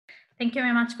Thank you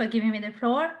very much for giving me the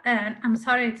floor. And I'm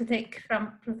sorry to take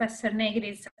from Professor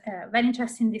Negri's very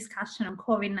interesting discussion on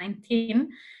COVID-19.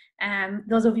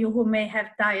 Those of you who may have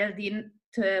dialed in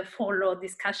to follow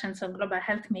discussions on global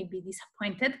health may be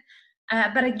disappointed,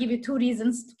 but I give you two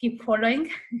reasons to keep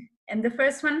following. And the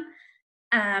first one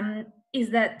is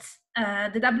that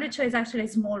the WHO is actually a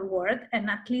small word, and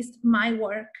at least my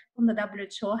work on the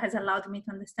WHO has allowed me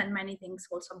to understand many things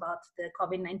also about the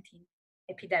COVID-19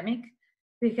 epidemic.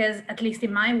 Because at least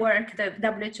in my work, the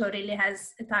WHO really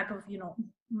has a type of,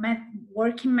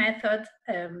 working method,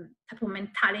 type of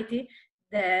mentality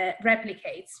that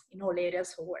replicates in all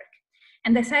areas of work.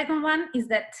 And the second one is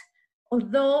that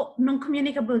although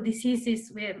non-communicable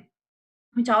diseases,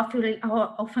 which are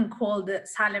often called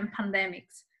silent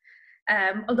pandemics,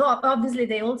 although obviously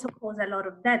they also cause a lot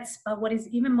of deaths, but what is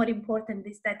even more important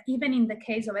is that even in the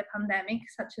case of a pandemic,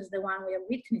 such as the one we are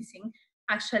witnessing,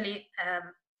 actually,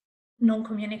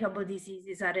 non-communicable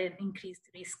diseases are an increased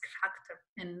risk factor,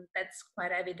 and that's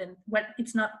quite evident. Well,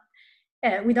 it's not,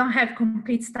 we don't have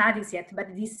complete studies yet,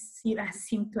 but this has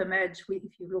seemed to emerge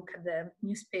if you look at the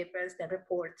newspapers, the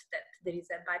report that there is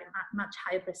a very much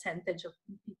higher percentage of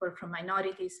people from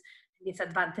minorities,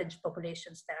 disadvantaged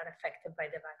populations that are affected by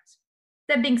the virus.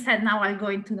 That being said, now I'll go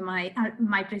into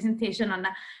my presentation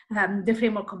on the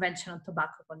Framework Convention on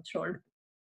Tobacco Control.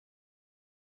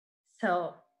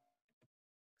 So,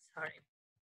 sorry.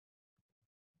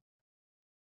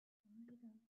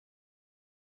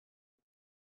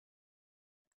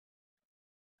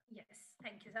 Yes,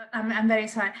 thank you. I'm very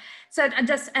sorry. So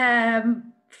just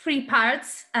 3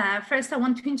 parts. First, I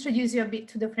want to introduce you a bit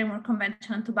to the Framework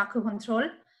Convention on Tobacco Control.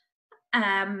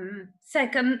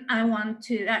 Second, I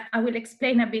will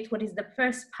explain a bit what is the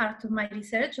first part of my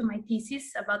research, or my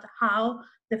thesis, about how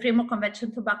the Framework Convention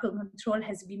on Tobacco Control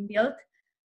has been built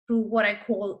through what I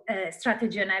call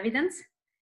strategy and evidence.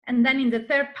 And then in the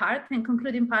third part and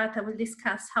concluding part, I will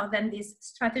discuss how then this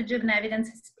strategy and evidence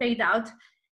is played out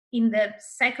in the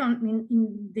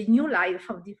in the new life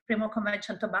of the Framework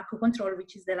Convention on Tobacco Control,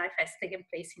 which is the life has taken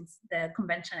place since the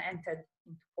convention entered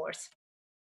into force.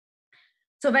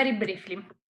 So very briefly,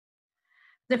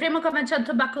 the Framework Convention on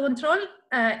Tobacco Control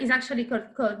is actually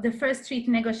called the first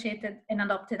treaty negotiated and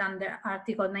adopted under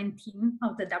Article 19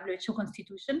 of the WHO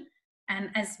Constitution. And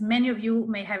as many of you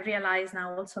may have realized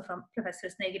now also from Professor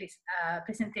Negri's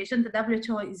presentation, the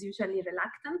WHO is usually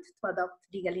reluctant to adopt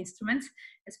legal instruments,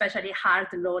 especially hard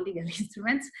law legal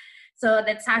instruments. So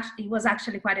that's actually, it was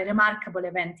actually quite a remarkable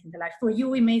event in the life. For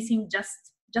you, it may seem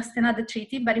just another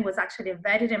treaty, but it was actually a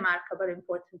very remarkable,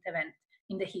 important event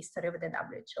in the history of the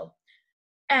WHO.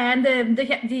 And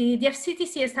the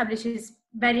FCTC establishes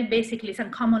very basically some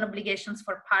common obligations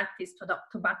for parties to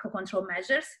adopt tobacco control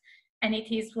measures. And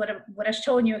it is what I've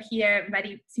shown you here,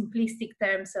 very simplistic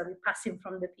terms, so we're passing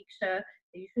from the picture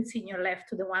that you can see on your left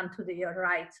to the one to your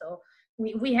right. So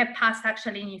we have passed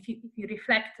actually, if you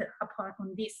reflect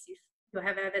upon this, if you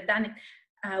have ever done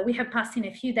it, we have passed in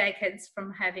a few decades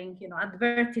from having,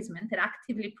 advertisement that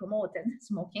actively promoted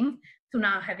smoking to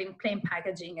now having plain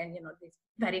packaging and, these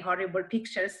very horrible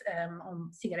pictures on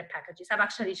cigarette packages. I've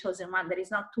actually chosen one that is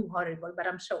not too horrible, but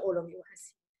I'm sure all of you have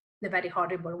seen the very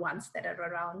horrible ones that are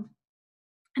around.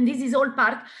 And this is all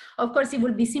part, of course, it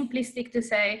would be simplistic to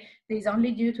say this is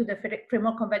only due to the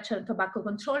Framework Convention on Tobacco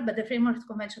Control, but the Framework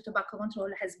Convention on Tobacco Control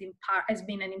has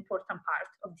been an important part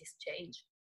of this change.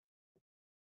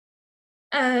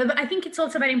 But I think it's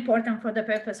also very important for the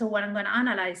purpose of what I'm going to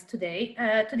analyze today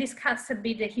to discuss a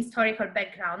bit the historical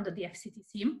background of the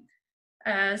FCTC.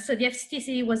 So the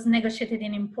FCTC was negotiated in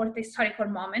an important historical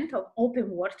moment of open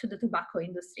war to the tobacco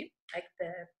industry, like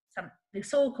the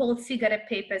so-called cigarette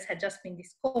papers had just been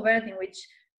discovered, in which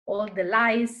all the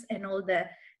lies and all the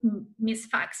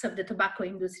misfacts of the tobacco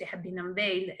industry have been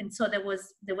unveiled. And so it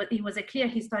was a clear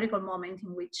historical moment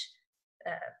in which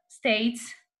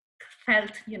states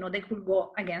felt, they could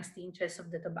go against the interests of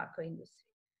the tobacco industry.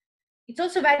 It's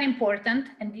also very important,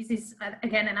 and this is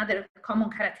again another common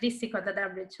characteristic of the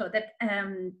WHO,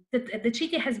 that the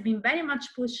treaty has been very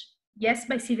much pushed, yes,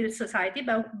 by civil society,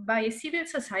 but by a civil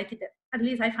society that, at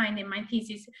least I find in my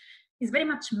thesis, is very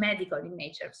much medical in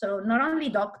nature. So not only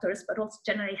doctors, but also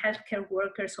generally healthcare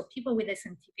workers or people with a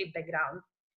scientific background.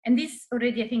 And this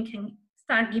already, I think, can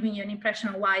start giving you an impression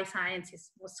of why science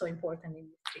was so important in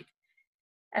this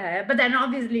treaty. But then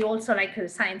obviously also, like,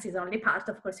 science is only part.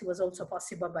 Of course, it was also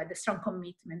possible by the strong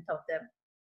commitment of the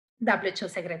WHO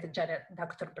Secretary General,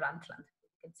 Dr. Brundtland. You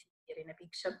can see here in a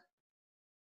picture.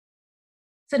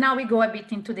 So now we go a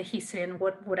bit into the history and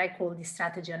what I call the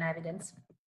strategy and evidence.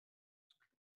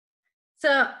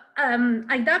 So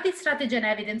I dubbed it strategy and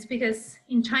evidence because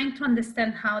in trying to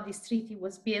understand how this treaty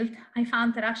was built, I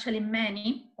found that actually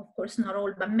many, of course not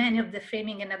all, but many of the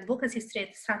framing and advocacy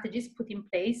strategies put in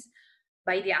place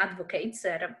by the advocates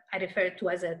that I refer to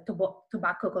as a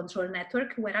tobacco control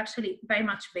network were actually very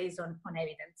much based on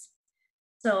evidence.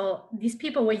 So these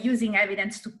people were using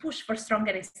evidence to push for stronger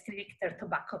and stricter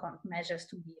tobacco measures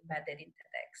to be embedded in the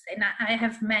text. And I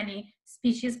have many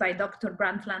speeches by Dr.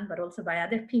 Brundtland, but also by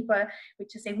other people,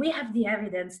 which say, we have the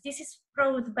evidence, this is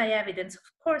proved by evidence. Of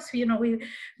course, you know,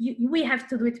 we have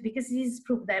to do it because this is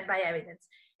proved by evidence.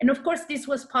 And of course, this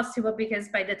was possible because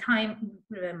by the time,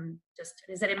 just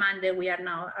as a reminder, we are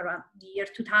now around the year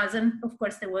 2000, of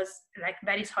course, there was like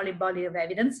very solid body of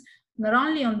evidence, not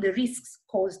only on the risks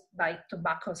caused by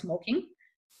tobacco smoking,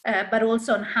 but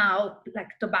also on how like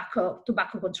tobacco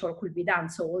control could be done.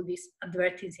 So all these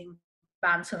advertising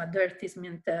bans of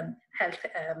advertisement,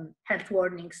 health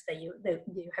warnings that you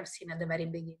have seen at the very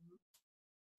beginning.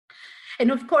 And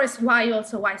of course,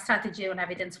 why strategy on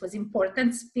evidence was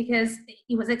important, because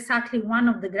it was exactly one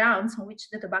of the grounds on which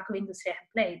the tobacco industry had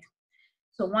played.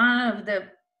 So one of the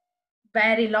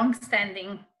very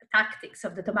long-standing tactics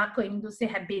of the tobacco industry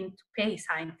had been to pay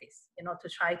scientists, you know, to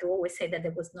try to always say that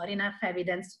there was not enough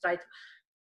evidence, to try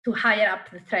to higher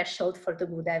up the threshold for the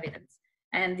good evidence.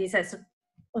 And this has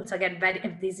also, again,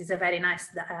 this is a very nice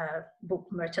book,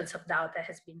 Merchants of Doubt, that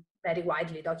has been very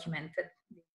widely documented.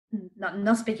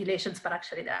 No speculations, but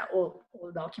actually there are all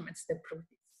documents that prove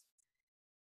this.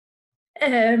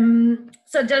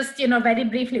 So just, you know, very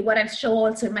briefly, what I show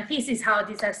also in my thesis, how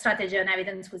this strategy on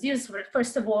evidence was used.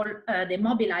 First of all, they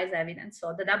mobilized evidence.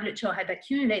 So the WHO had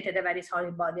accumulated a very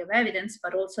solid body of evidence,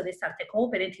 but also they started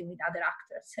cooperating with other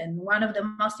actors. And one of the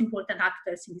most important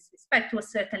actors in this respect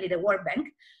was certainly the World Bank,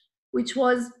 which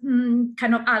was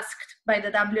kind of asked by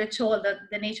the WHO. That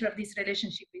the nature of this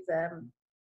relationship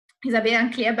is a bit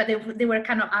unclear, but they were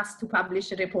kind of asked to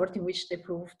publish a report in which they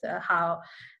proved how,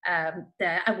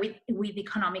 with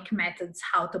economic methods,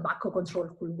 how tobacco control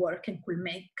could work and could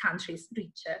make countries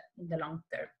richer in the long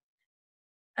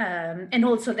term. And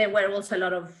also there were also a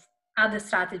lot of other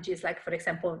strategies, like for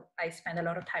example, I spent a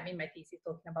lot of time in my thesis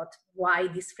talking about why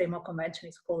this framework convention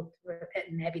is called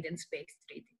an evidence-based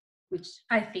treaty, which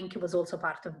I think was also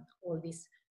part of all these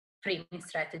framing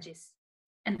strategies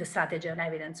and the strategy on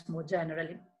evidence more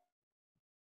generally.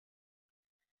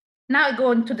 Now I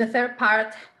go into the third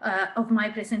part of my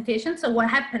presentation. So what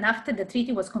happened after the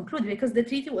treaty was concluded, because the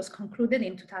treaty was concluded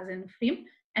in 2003,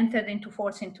 entered into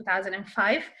force in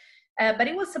 2005, but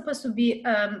it was supposed to be,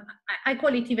 I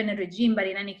call it even a regime, but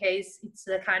in any case, it's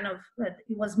a kind of, it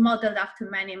was modeled after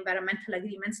many environmental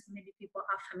agreements that maybe people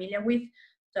are familiar with.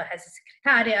 So it has a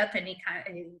secretariat, and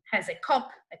it has a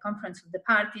COP, a conference of the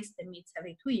parties, that meets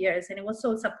every 2 years. And it was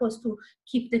all supposed to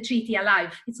keep the treaty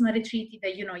alive. It's not a treaty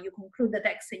that, you know, you conclude the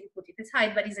text and you put it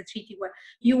aside, but it's a treaty where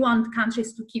you want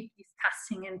countries to keep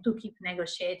discussing and to keep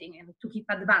negotiating and to keep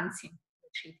advancing the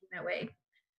treaty in a way.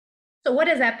 So what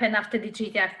has happened after the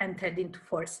treaty has entered into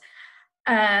force?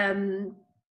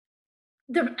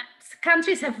 The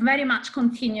countries have very much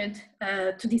continued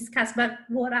to discuss, but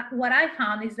what I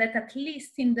found is that at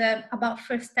least in the about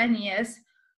first 10 years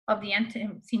of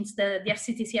since the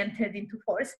FCTC entered into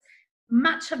force,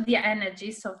 much of the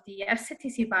energies of the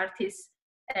FCTC parties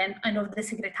and of the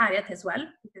secretariat as well,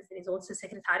 because there is also a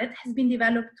secretariat, has been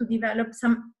developed to develop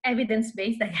some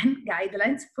evidence-based, again,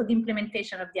 guidelines for the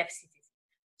implementation of the FCTC.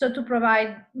 So to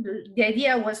provide, the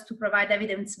idea was to provide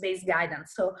evidence-based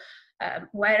guidance. So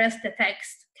whereas the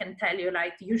text can tell you,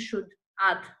 like, you should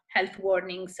add health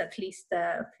warnings at least,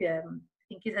 I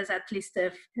think it has at least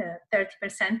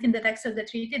 30% in the text of the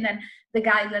treaty, then the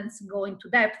guidelines go into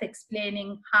depth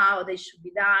explaining how they should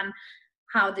be done,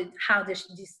 how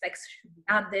this text should be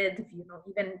added, you know,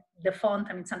 even the font.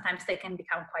 I mean, sometimes they can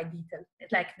become quite detailed.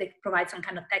 It's like they provide some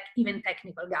kind of even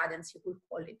technical guidance, you could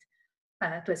call it,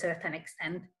 to a certain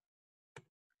extent.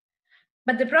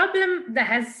 But the problem that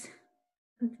has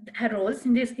arose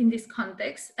in this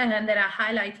context, and that I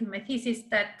highlight in my thesis,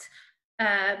 that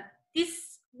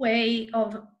this way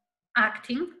of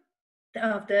acting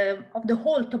of the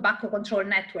whole tobacco control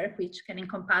network, which can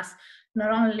encompass not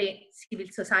only civil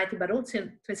society but also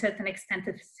to a certain extent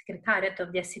the secretariat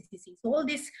of the SCTC. So all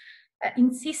this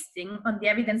insisting on the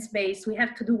evidence-based, we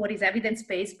have to do what is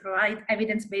evidence-based, provide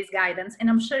evidence-based guidance. And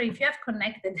I'm sure if you have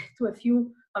connected to a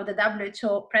few of the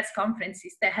WHO press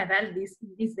conferences that have held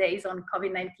these days on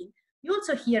COVID-19, you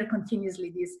also hear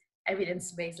continuously this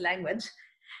evidence-based language.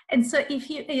 And so if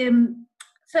you,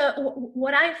 so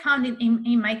what I found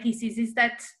in my thesis is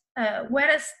that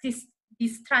whereas this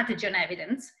strategy on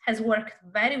evidence has worked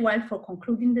very well for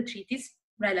concluding the treaties,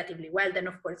 relatively well. Then,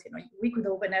 of course, we could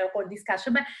open a whole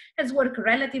discussion, but has worked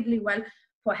relatively well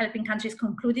for helping countries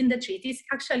concluding the treaties.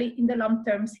 Actually, in the long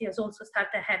term, he has also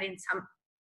started having some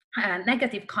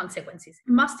negative consequences.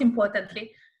 Most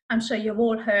importantly, I'm sure you've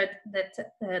all heard that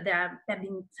there have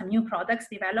been some new products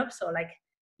developed, so like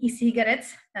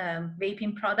e-cigarettes,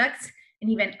 vaping products, and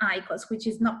even IQOS, which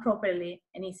is not properly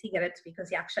an e-cigarette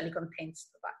because it actually contains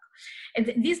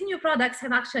tobacco. And these new products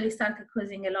have actually started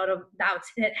causing a lot of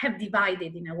doubts that have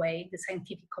divided, in a way, the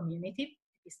scientific community,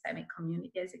 epistemic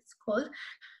community as it's called.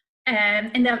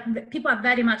 And people are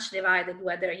very much divided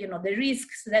whether the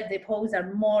risks that they pose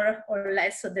are more or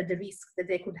less, or the risks that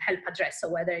they could help address. So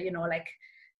whether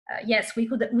yes, we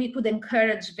could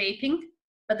encourage vaping,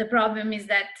 but the problem is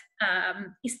that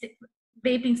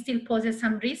vaping still poses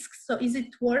some risks. So is it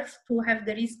worth to have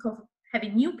the risk of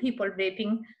having new people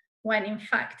vaping when in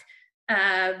fact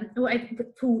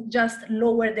to just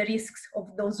lower the risks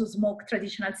of those who smoke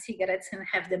traditional cigarettes and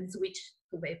have them switch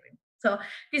to vaping? So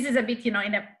this is a bit, in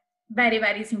a very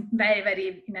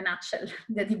in a nutshell,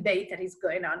 the debate that is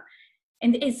going on.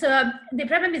 And it's the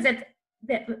problem is that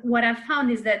what I've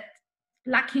found is that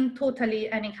lacking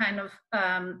totally any kind of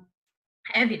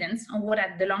evidence on what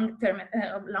are the long-term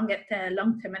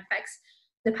effects,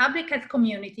 the public health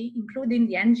community, including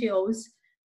the NGOs,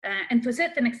 and to a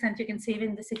certain extent, you can say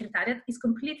even the Secretariat, is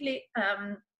completely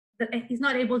is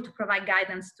not able to provide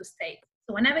guidance to states.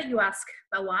 So whenever you ask,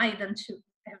 but why don't you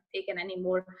have taken any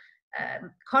more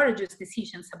courageous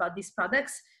decisions about these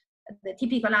products, the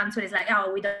typical answer is like,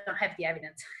 oh, we don't have the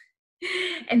evidence.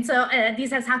 And so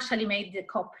this has actually made the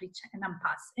COP reach an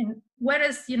impasse. And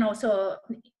whereas, so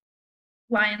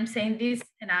why I'm saying this,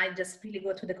 and I just really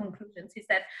go to the conclusions, is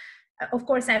that of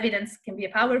course evidence can be a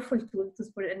powerful tool to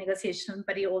support a negotiation,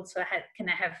 but it also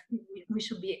we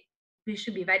should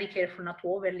be very careful not to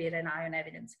overly rely on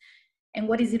evidence. And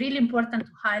what is really important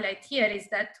to highlight here is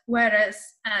that whereas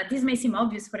this may seem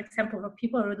obvious, for example, for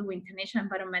people who do international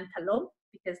environmental law,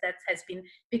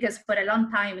 because for a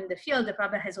long time in the field, the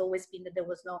problem has always been that there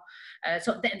was no,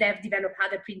 so they have developed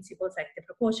other principles like the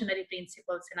precautionary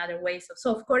principles and other ways.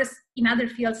 So of course, in other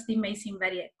fields, they may seem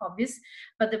very obvious,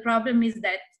 but the problem is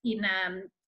that in an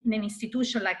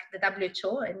institution like the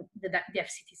WHO and the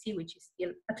FCTC, which is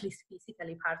still at least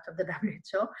physically part of the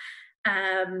WHO,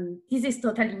 this is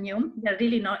totally new. They're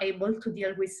really not able to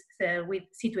deal with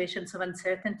situations of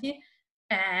uncertainty.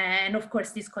 And of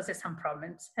course, this causes some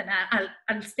problems. And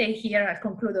I'll stay here, I'll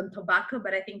conclude on tobacco,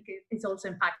 but I think it's also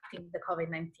impacting the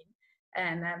COVID-19.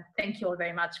 And thank you all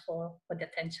very much for the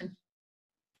attention.